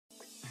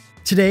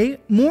Today,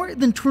 more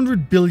than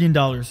 $200 billion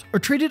are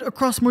traded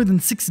across more than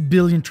 6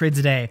 billion trades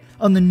a day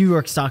on the New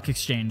York Stock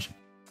Exchange.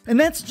 And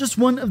that's just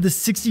one of the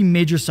 60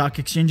 major stock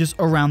exchanges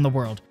around the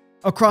world.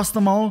 Across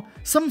them all,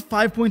 some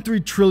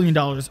 $5.3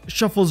 trillion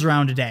shuffles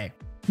around a day,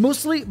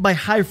 mostly by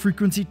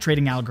high-frequency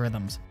trading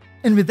algorithms.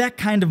 And with that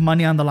kind of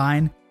money on the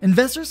line,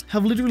 investors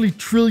have literally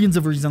trillions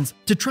of reasons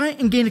to try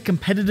and gain a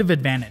competitive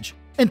advantage.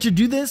 And to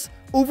do this,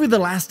 over the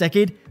last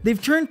decade,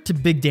 they've turned to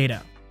big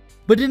data.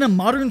 But in a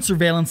modern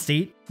surveillance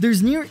state,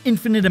 there's near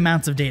infinite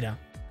amounts of data.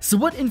 So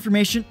what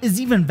information is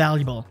even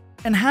valuable,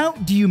 and how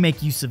do you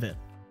make use of it?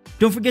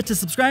 Don't forget to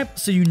subscribe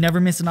so you never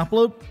miss an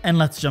upload, and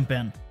let's jump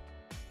in.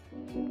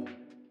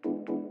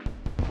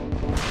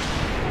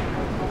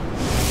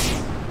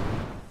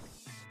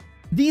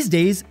 These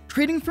days,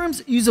 trading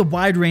firms use a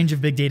wide range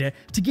of big data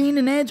to gain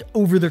an edge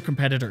over their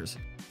competitors.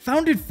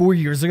 Founded 4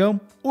 years ago,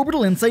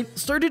 Orbital Insight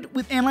started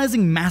with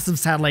analyzing massive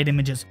satellite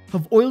images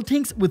of oil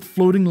tanks with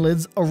floating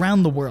lids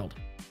around the world.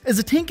 As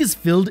a tank is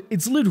filled,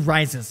 its lid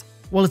rises.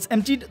 While it's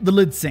emptied, the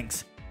lid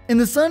sinks, and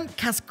the sun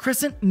casts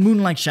crescent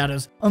moon-like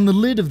shadows on the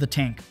lid of the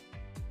tank.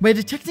 By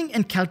detecting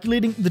and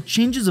calculating the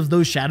changes of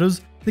those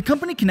shadows, the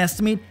company can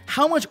estimate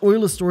how much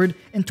oil is stored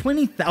in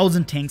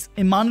 20,000 tanks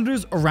and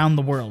monitors around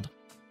the world.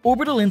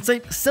 Orbital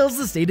Insight sells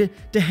this data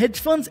to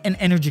hedge funds and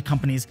energy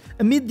companies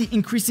amid the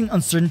increasing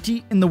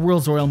uncertainty in the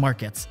world's oil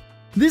markets.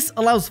 This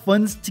allows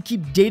funds to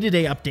keep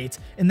day-to-day updates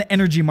in the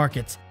energy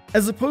markets,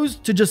 as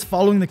opposed to just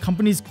following the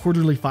company's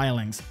quarterly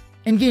filings,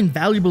 and gain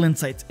valuable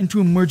insights into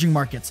emerging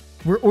markets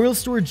where oil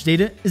storage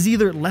data is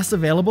either less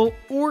available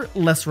or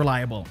less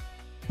reliable.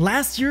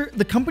 Last year,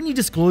 the company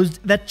disclosed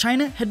that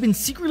China had been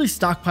secretly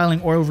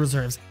stockpiling oil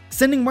reserves,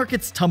 sending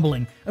markets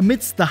tumbling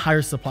amidst the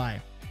higher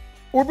supply.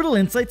 Orbital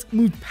Insights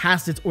moved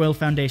past its oil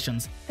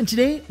foundations, and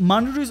today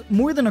monitors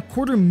more than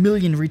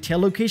 250,000 retail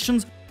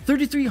locations,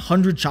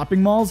 3,300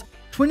 shopping malls,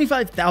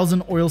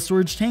 25,000 oil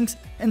storage tanks,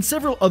 and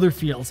several other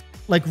fields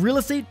like real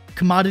estate,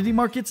 commodity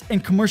markets,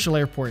 and commercial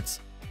airports.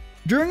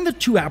 During the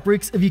 2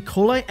 outbreaks of E.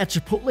 coli at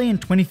Chipotle in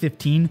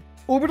 2015,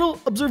 Orbital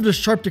observed a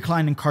sharp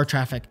decline in car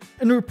traffic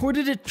and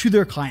reported it to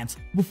their clients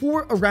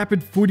before a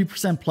rapid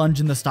 40% plunge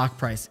in the stock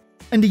price.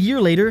 And a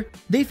year later,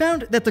 they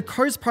found that the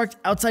cars parked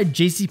outside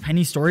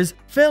JCPenney stores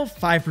fell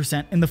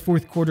 5% in the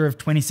fourth quarter of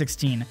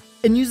 2016,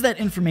 and used that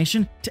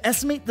information to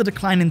estimate the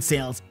decline in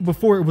sales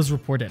before it was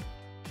reported.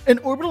 And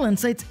Orbital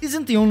Insights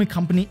isn't the only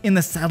company in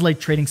the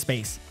satellite trading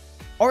space.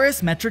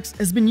 RS Metrics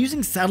has been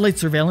using satellite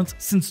surveillance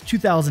since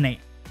 2008.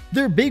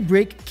 Their big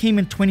break came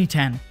in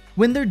 2010,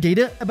 when their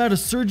data about a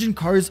surge in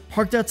cars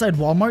parked outside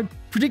Walmart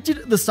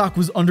predicted the stock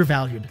was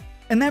undervalued.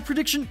 And that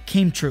prediction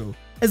came true,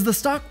 as the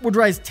stock would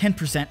rise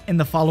 10% in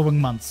the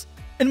following months.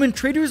 And when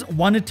traders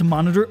wanted to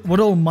monitor what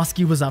old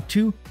Muskie was up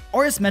to,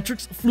 RS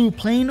Metrics flew a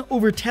plane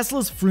over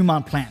Tesla's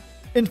Fremont plant,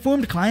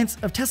 informed clients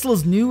of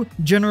Tesla's new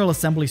General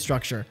Assembly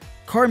structure,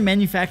 car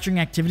manufacturing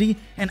activity,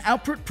 and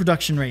output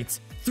production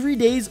rates 3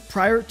 days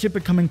prior to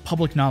becoming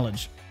public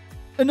knowledge.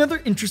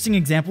 Another interesting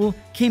example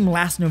came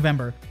last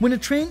November, when a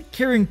train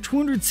carrying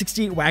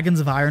 268 wagons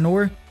of iron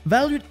ore,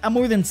 valued at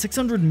more than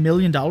 $600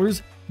 million,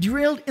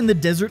 derailed in the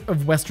desert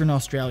of Western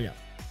Australia.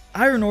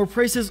 Iron ore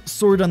prices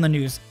soared on the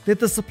news that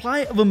the supply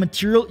of a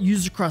material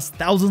used across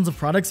thousands of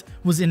products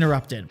was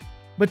interrupted.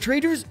 But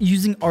traders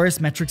using RS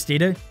Metrics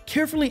data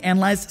carefully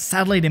analyzed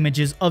satellite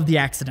images of the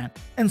accident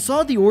and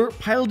saw the ore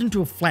piled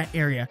into a flat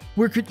area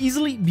where it could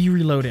easily be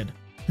reloaded.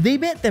 They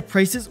bet that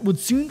prices would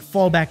soon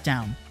fall back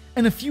down,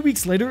 and a few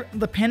weeks later,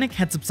 the panic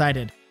had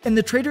subsided and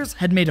the traders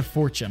had made a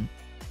fortune.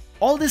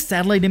 All this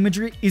satellite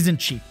imagery isn't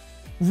cheap.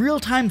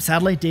 Real-time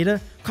satellite data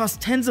costs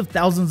tens of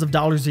thousands of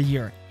dollars a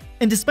year.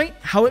 And despite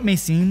how it may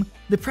seem,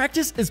 the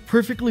practice is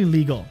perfectly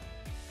legal.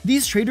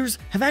 These traders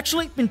have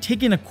actually been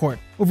taken to court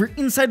over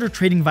insider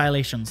trading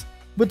violations,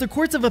 but the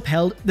courts have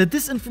upheld that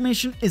this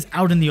information is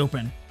out in the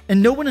open,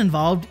 and no one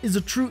involved is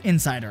a true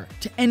insider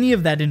to any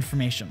of that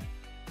information.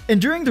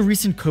 And during the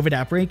recent COVID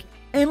outbreak,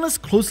 analysts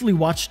closely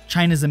watched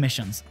China's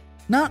emissions,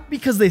 not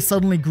because they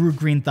suddenly grew a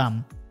green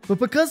thumb, but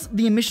because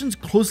the emissions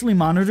closely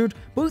monitored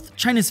both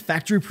China's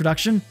factory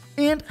production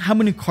and how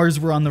many cars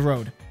were on the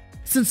road.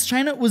 Since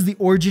China was the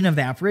origin of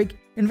the outbreak,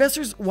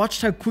 investors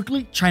watched how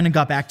quickly China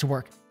got back to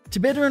work to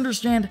better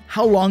understand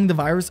how long the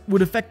virus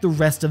would affect the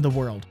rest of the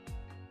world.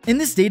 And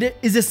this data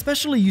is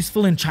especially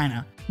useful in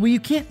China, where you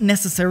can't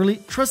necessarily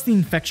trust the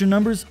infection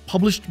numbers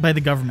published by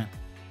the government.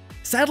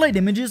 Satellite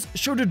images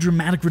showed a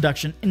dramatic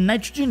reduction in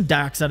nitrogen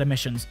dioxide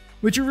emissions,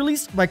 which are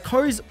released by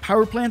cars,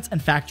 power plants,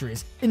 and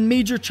factories in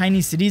major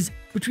Chinese cities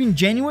between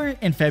January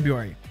and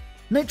February.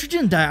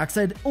 Nitrogen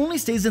dioxide only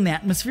stays in the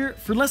atmosphere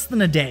for less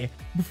than a day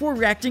before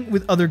reacting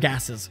with other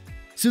gases,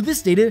 so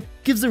this data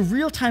gives a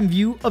real-time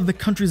view of the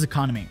country's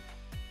economy.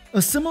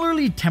 A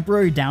similarly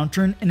temporary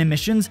downturn in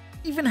emissions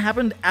even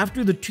happened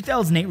after the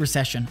 2008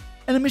 recession,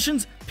 and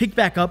emissions picked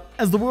back up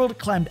as the world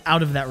climbed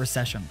out of that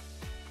recession.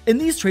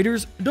 And these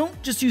traders don't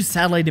just use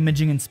satellite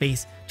imaging in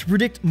space to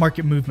predict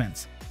market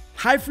movements.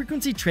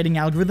 High-frequency trading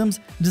algorithms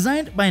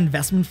designed by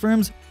investment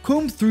firms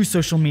comb through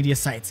social media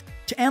sites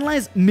to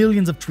analyze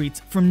millions of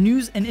tweets from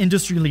news and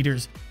industry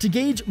leaders to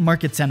gauge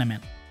market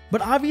sentiment.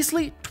 But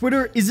obviously,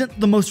 Twitter isn't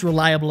the most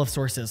reliable of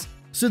sources,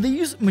 so they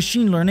use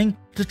machine learning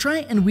to try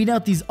and weed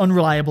out these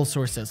unreliable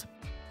sources.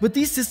 But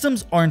these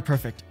systems aren't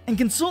perfect and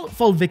can still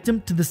fall victim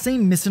to the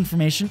same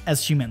misinformation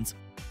as humans.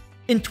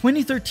 In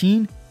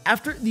 2013,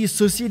 after the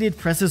Associated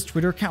Press's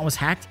Twitter account was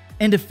hacked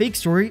and a fake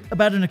story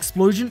about an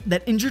explosion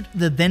that injured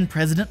the then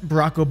President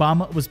Barack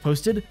Obama was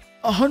posted,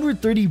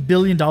 $130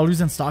 billion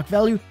in stock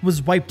value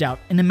was wiped out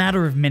in a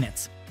matter of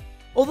minutes.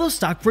 Although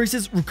stock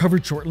prices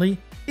recovered shortly,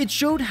 it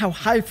showed how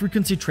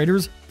high-frequency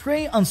traders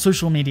prey on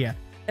social media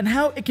and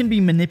how it can be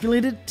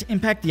manipulated to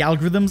impact the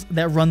algorithms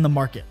that run the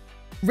market.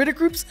 Reddit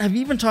groups have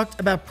even talked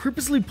about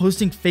purposely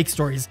posting fake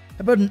stories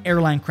about an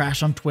airline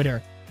crash on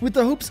Twitter, with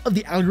the hopes of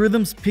the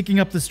algorithms picking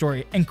up the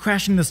story and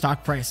crashing the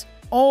stock price,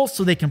 all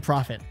so they can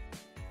profit.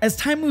 As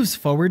time moves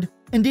forward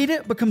and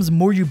data becomes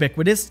more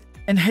ubiquitous,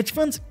 and hedge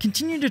funds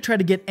continue to try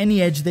to get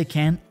any edge they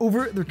can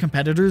over their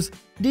competitors,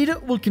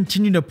 data will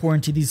continue to pour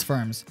into these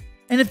firms.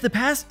 And if the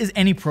past is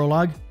any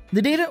prologue,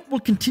 the data will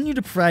continue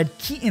to provide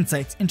key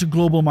insights into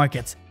global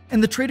markets,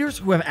 and the traders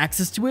who have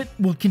access to it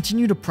will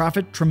continue to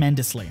profit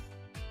tremendously.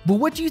 But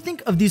what do you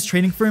think of these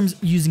trading firms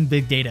using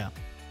big data?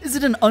 Is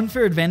it an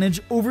unfair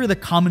advantage over the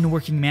common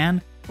working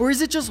man, or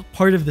is it just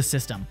part of the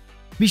system?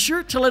 Be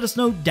sure to let us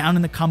know down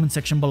in the comment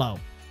section below.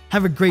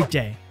 Have a great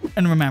day,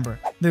 and remember,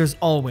 there's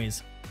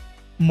always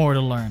more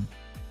to learn.